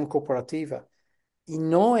dominación corporativa y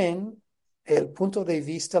no en el punto de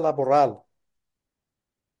vista laboral,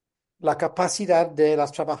 la capacidad de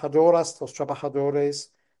las trabajadoras, los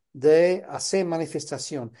trabajadores de hacer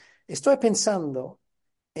manifestación. Estoy pensando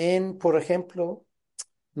en, por ejemplo,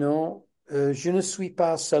 no, je ne suis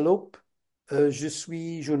pas salope, je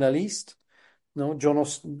suis journaliste, ¿no? Yo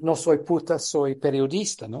no soy puta, soy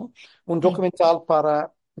periodista, ¿no? Un sí, documental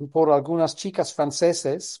por algunas chicas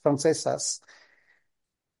francesas,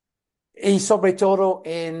 y sobre todo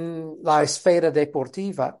en la esfera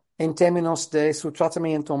deportiva, en términos de su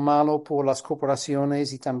tratamiento malo por las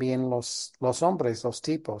corporaciones y también los hombres, los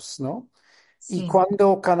tipos, ¿no? Y sí,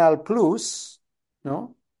 cuando Canal Plus,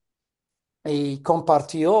 ¿no? Y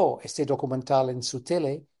compartió este documental en su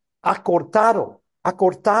tele, ha cortado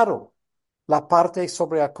la parte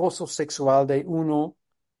sobre acoso sexual de uno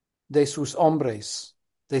de sus hombres,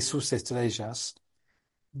 de sus estrellas.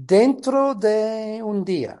 Dentro de un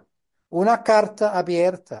día, una carta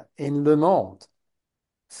abierta en Le Monde,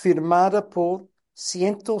 firmada por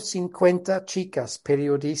 150 chicas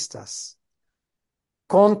periodistas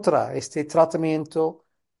contra este tratamiento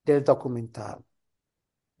del documental,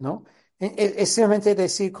 ¿no? Es simplemente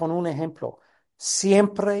decir con un ejemplo,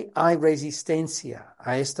 siempre hay resistencia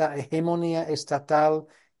a esta hegemonía estatal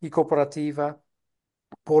y corporativa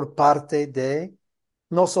por parte de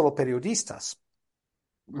no solo periodistas,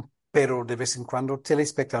 pero de vez en cuando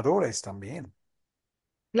telespectadores también.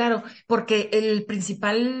 Claro, porque el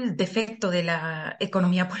principal defecto de la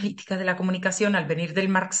economía política de la comunicación, al venir del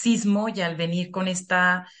marxismo y al venir con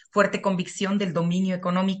esta fuerte convicción del dominio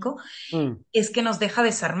económico, Mm. es que nos deja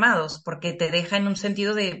desarmados, porque te deja en un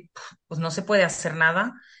sentido de, pues no se puede hacer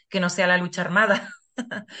nada que no sea la lucha armada.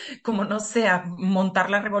 Como no sea montar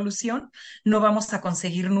la revolución, no vamos a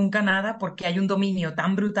conseguir nunca nada porque hay un dominio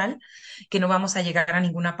tan brutal que no vamos a llegar a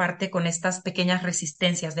ninguna parte con estas pequeñas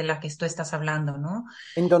resistencias de las que tú estás hablando, ¿no?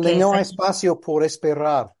 En donde Que es no hay aquí, espacio por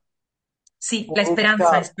esperar, sí, la por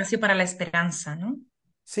esperanza, luchar. espacio para la esperanza, ¿no?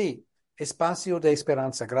 Sí, espacio de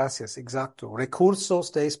esperanza, gracias, exacto.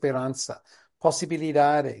 Recursos de esperanza,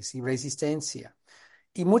 posibilidades y resistencia.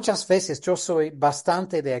 Y muchas veces yo soy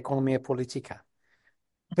bastante de economía política,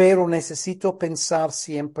 pero necesito pensar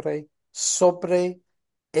siempre sobre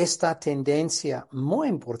esta tendencia muy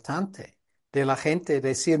importante de la gente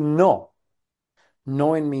decir no,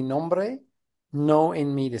 no en mi nombre, no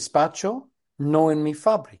en mi despacho, no en mi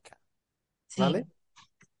fábrica, ¿vale? Sí,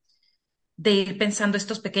 de ir pensando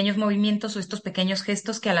estos pequeños movimientos o estos pequeños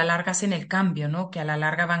gestos que a la larga hacen el cambio, ¿no? Que a la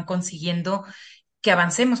larga van consiguiendo que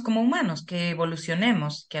avancemos como humanos, que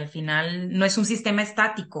evolucionemos, que al final no es un sistema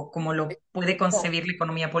estático como lo puede No, concebir la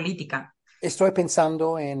economía política estoy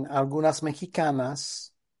pensando en algunas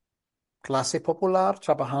mexicanas, clase popular,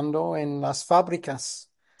 trabajando en las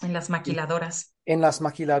fábricas, en las maquiladoras. en las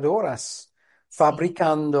maquiladoras, Sí,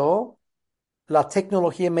 fabricando la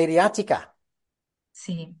tecnología mediática,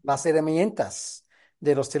 sí, las herramientas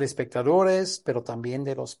de los telespectadores, pero también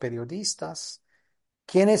de los periodistas,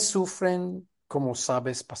 quienes sufren, como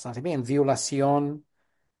sabes bastante bien, violación,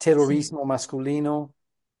 sí, terrorismo masculino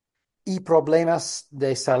y problemas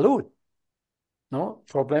de salud, ¿no?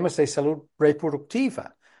 Problemas de salud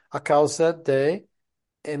reproductiva a causa de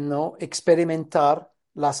no experimentar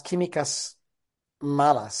las químicas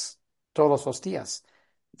malas todos los días.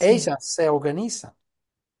 sí. Ellas se organizan,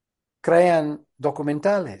 crean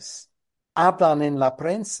documentales, hablan en la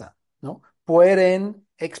prensa, ¿no? Pueden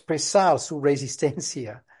expresar su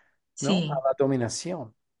resistencia, ¿no? A Sí, la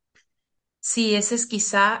dominación. sí, ese es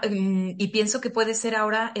quizá, y pienso que puede ser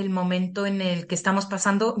ahora el momento en el que estamos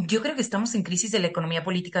pasando. Yo creo que estamos en crisis de la economía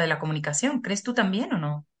política de la comunicación. ¿Crees tú también o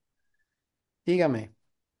no? Dígame.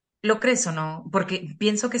 ¿Lo crees o no? Porque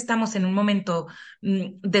pienso que estamos en un momento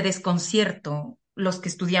de desconcierto, los que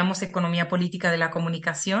estudiamos economía política de la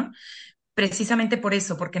comunicación, precisamente por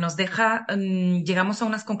eso, porque nos deja, llegamos a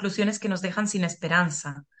unas conclusiones que nos dejan sin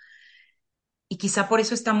esperanza. Y quizá por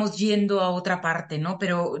eso estamos yendo a otra parte, ¿no?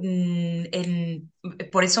 Pero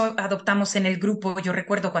por eso adoptamos en el grupo, yo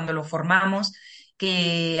recuerdo cuando lo formamos,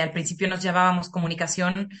 que al principio nos llamábamos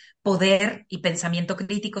comunicación, poder y pensamiento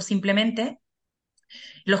crítico simplemente.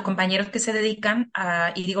 Los compañeros que se dedican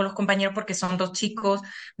a, y digo los compañeros porque son dos chicos,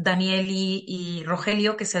 Daniel y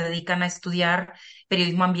Rogelio, que se dedican a estudiar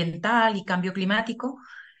periodismo ambiental y cambio climático,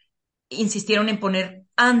 insistieron en poner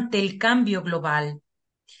ante el cambio global,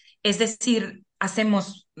 es decir,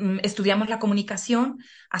 estudiamos la comunicación,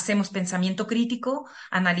 hacemos pensamiento crítico,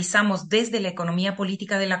 analizamos desde la economía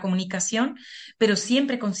política de la comunicación, pero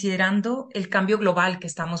siempre considerando el cambio global que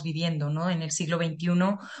estamos viviendo, ¿no? En el siglo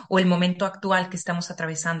XXI o el momento actual que estamos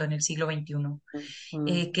atravesando en el siglo XXI,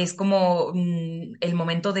 Mm, que es como el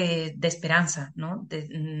momento de esperanza, ¿no?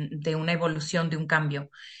 De una evolución, de un cambio.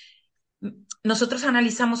 Nosotros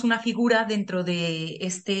analizamos una figura dentro de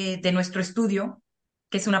de nuestro estudio,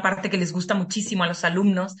 que es una parte que les gusta muchísimo a los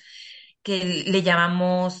alumnos, que le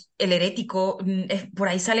llamamos el herético. Por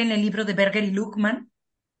ahí sale en el libro de Berger y Luckmann,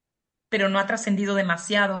 pero no ha trascendido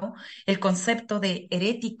demasiado el concepto de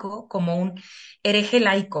herético como un hereje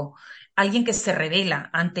laico, alguien que se revela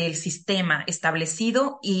ante el sistema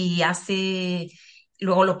establecido y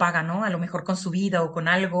luego lo paga, ¿no? A lo mejor con su vida o con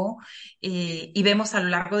algo. Y vemos a lo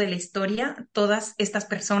largo de la historia todas estas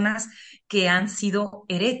personas que han sido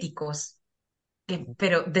heréticos,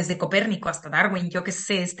 pero desde Copérnico hasta Darwin, yo qué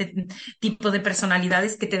sé, este tipo de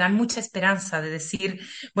personalidades que te dan mucha esperanza de decir,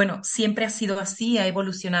 bueno, siempre ha sido así, ha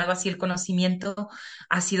evolucionado así el conocimiento,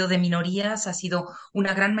 ha sido de minorías, ha sido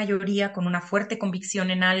una gran mayoría con una fuerte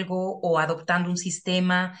convicción en algo o adoptando un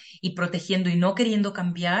sistema y protegiendo y no queriendo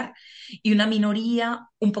cambiar, y una minoría,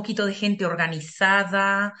 un poquito de gente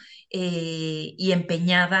organizada y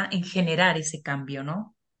empeñada en generar ese cambio,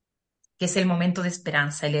 ¿no? Que es el momento de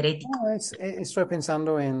esperanza, el herético. no, estoy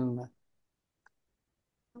pensando en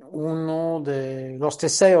uno de los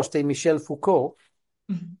deseos de Michel Foucault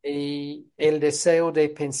Ujú. y el deseo de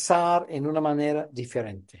pensar en una manera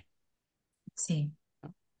diferente. Sí.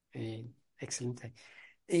 Excelente.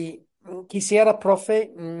 Y quisiera,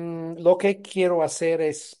 profe, lo que quiero hacer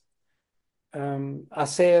es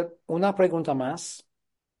hacer una pregunta más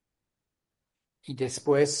y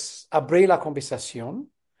después abrí la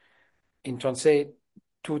conversación. Entonces,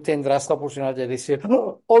 tú tendrás la oportunidad de decir,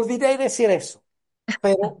 "Oh, olvidé decir eso,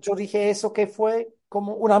 pero yo dije eso que fue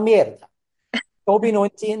como una mierda. Toby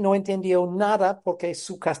no entendió nada porque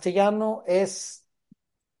su castellano es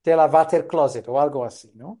de la water closet o algo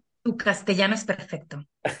así, ¿no? Tu castellano es perfecto.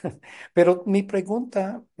 Pero mi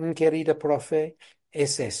pregunta, querida profe,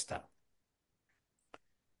 es esta.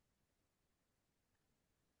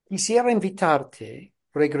 Quisiera invitarte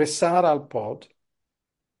a regresar al pod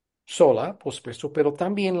sola, por supuesto, pero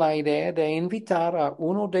también la idea de invitar a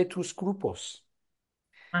uno de tus grupos,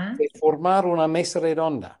 Ah, de formar una mesa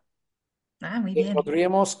redonda muy que bien.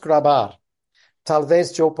 podríamos grabar. Tal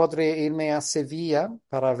vez yo podría irme a Sevilla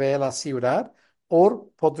para ver la ciudad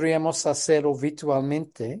o podríamos hacerlo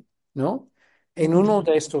virtualmente, ¿no? En Muy uno bien.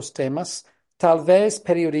 de estos temas, tal vez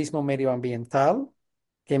periodismo medioambiental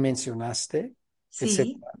que mencionaste,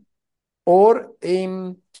 Sí, etcétera. O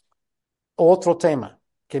otro tema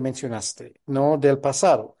que mencionaste, ¿no? Del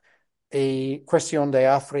pasado. Cuestión de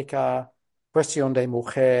África, cuestión de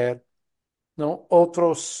mujer, ¿no?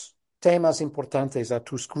 Otros temas importantes a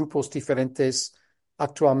tus grupos diferentes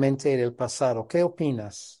actualmente del pasado. ¿Qué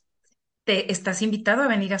opinas? te estás invitado a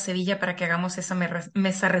venir a Sevilla para que hagamos esa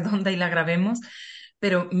mesa redonda y la grabemos,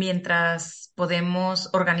 pero mientras podemos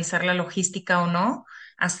organizar la logística o no,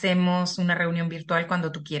 hacemos una reunión virtual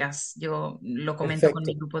cuando tú quieras. Yo lo comento con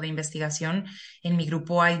mi Perfecto. grupo de investigación. En mi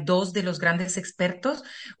grupo hay dos de los grandes expertos.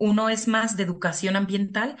 Uno es más de educación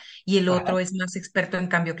ambiental y el Ajá. otro es más experto en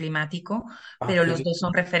cambio climático, Ah, pero qué los dos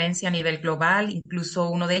son rico. referencia a nivel global. Incluso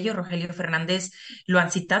uno de ellos, Rogelio Fernández, lo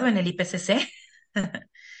han citado en el IPCC.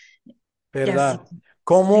 Y así, ¿Verdad? sí,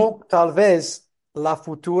 Como tal vez la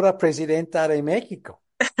futura presidenta de México,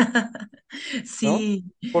 ¿no? sí,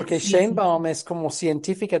 Porque sí, sí, Sheinbaum es como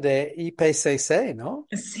científica de IPCC, ¿no?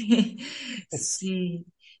 sí, Es, sí.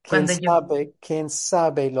 Cuando yo, quién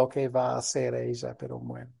sabe lo que va a hacer ella, pero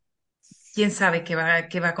bueno. quién sabe qué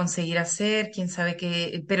va a conseguir hacer, quién sabe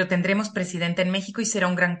qué, pero tendremos presidente en México y será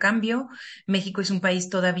un gran cambio. México es un país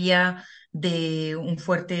todavía de un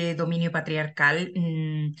fuerte dominio patriarcal.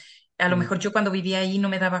 A lo Mm. mejor yo cuando vivía ahí no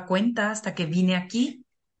me daba cuenta hasta que vine aquí.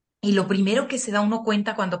 Y lo primero que se da uno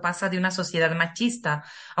cuenta cuando pasa de una sociedad machista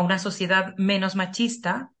a una sociedad menos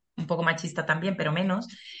machista, un poco machista también, pero menos,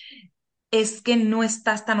 es que no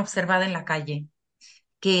estás tan observada en la calle,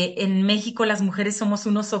 que en México las mujeres somos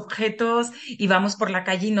unos objetos y vamos por la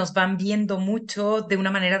calle y nos van viendo mucho de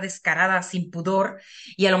una manera descarada, sin pudor,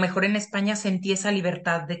 y a lo mejor en España sentí esa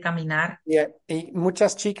libertad de caminar. Y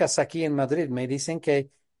muchas chicas aquí en Madrid me dicen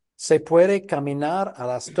que se puede caminar a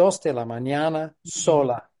las 2 de la mañana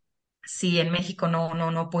sola. Sí, en México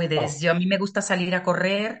no puedes. No. Yo a mí me gusta salir a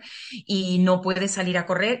correr y no puedes salir a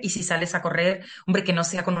correr. Y si sales a correr, hombre, que no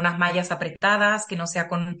sea con unas mallas apretadas, que no sea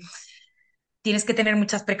con... Tienes que tener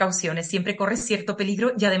muchas precauciones. Siempre corres cierto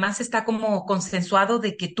peligro y además está como consensuado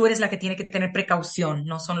de que tú eres la que tiene que tener precaución,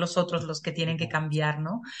 no son los otros los que tienen que cambiar,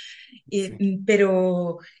 ¿no? Sí.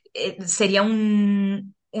 Pero sería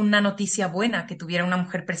una noticia buena que tuviera una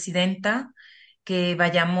mujer presidenta, que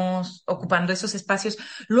vayamos ocupando esos espacios.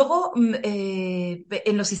 Luego,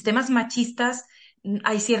 en los sistemas machistas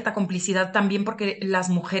hay cierta complicidad también porque las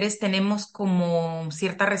mujeres tenemos como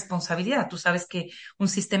cierta responsabilidad. Tú sabes que un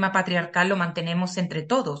sistema patriarcal lo mantenemos entre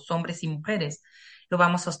todos, hombres y mujeres, lo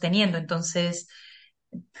vamos sosteniendo. Entonces,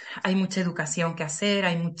 hay mucha educación que hacer,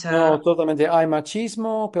 hay No, mucha... totalmente. Hay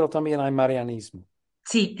machismo, pero también hay marianismo,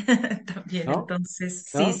 Sí, también, ¿no? entonces,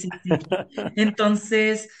 sí, ¿No? sí, sí.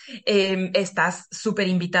 Entonces, estás súper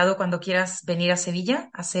invitado cuando quieras venir a Sevilla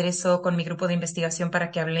a hacer eso con mi grupo de investigación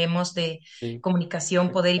para que hablemos de Sí.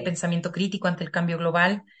 comunicación, poder y pensamiento crítico ante el cambio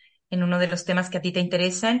global en uno de los temas que a ti te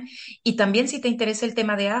interesan. Y también si te interesa el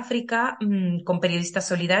tema de África, con periodistas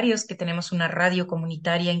solidarios, que tenemos una radio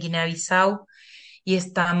comunitaria en Guinea-Bissau y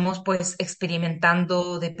estamos pues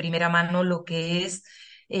experimentando de primera mano lo que es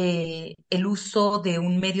el uso de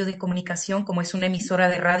un medio de comunicación como es una emisora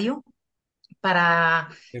de radio para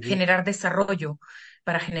Qué rico. generar desarrollo,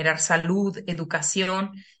 para generar salud,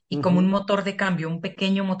 educación y como un Ujú. motor de cambio, un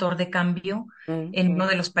pequeño motor de cambio Mm, en uno mm.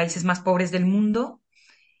 de los países más pobres del mundo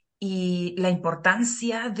y la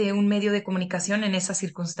importancia de un medio de comunicación en esas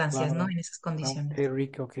circunstancias, ¿no? Claro, En esas claro. condiciones. Qué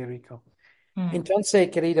rico, qué rico. Mm. Entonces,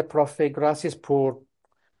 querida profe, gracias por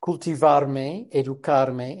cultivarme,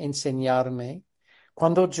 educarme, enseñarme.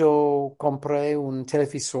 Cuando yo compré un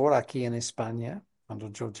televisor aquí en España, cuando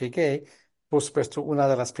yo llegué, por supuesto, una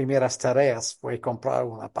de las primeras tareas fue comprar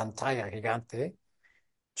una pantalla gigante.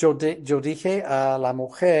 Yo dije a la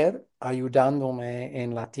mujer ayudándome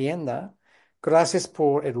en la tienda, gracias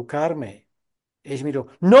por educarme. Ella me dijo,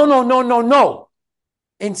 no, no, no, no, no.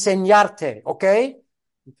 enseñarte, ¿ok?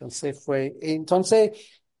 Fue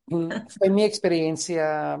mi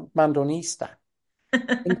experiencia mandonista.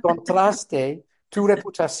 En contraste, tu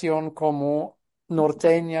reputación como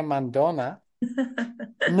norteña mandona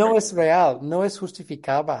no es real, no es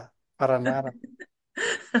justificada para nada.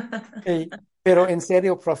 Pero en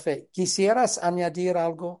serio, profe, ¿quisieras añadir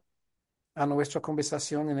algo a nuestra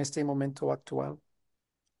conversación en este momento actual?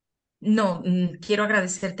 No, quiero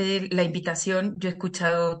agradecerte la invitación. Yo he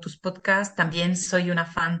escuchado tus podcasts, también soy una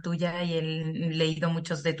fan tuya y he leído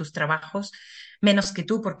muchos de tus trabajos, menos que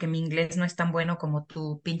tú, porque mi inglés no es tan bueno como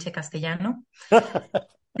tu pinche castellano.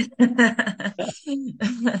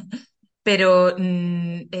 Pero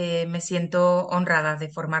me siento honrada de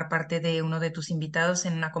formar parte de uno de tus invitados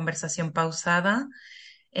en una conversación pausada,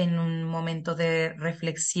 en un momento de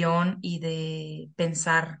reflexión y de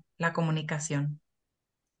pensar la comunicación.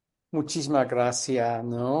 Muchísimas gracias,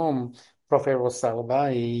 ¿no? Profe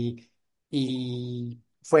Rosalba, y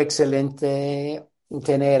fue excelente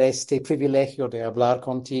tener este privilegio de hablar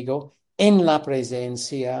contigo en la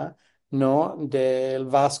presencia, ¿no? Del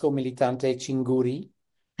vasco militante Chinguri,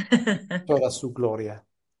 toda su gloria.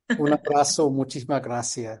 Un abrazo, muchísimas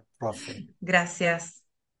gracias, profe. Gracias.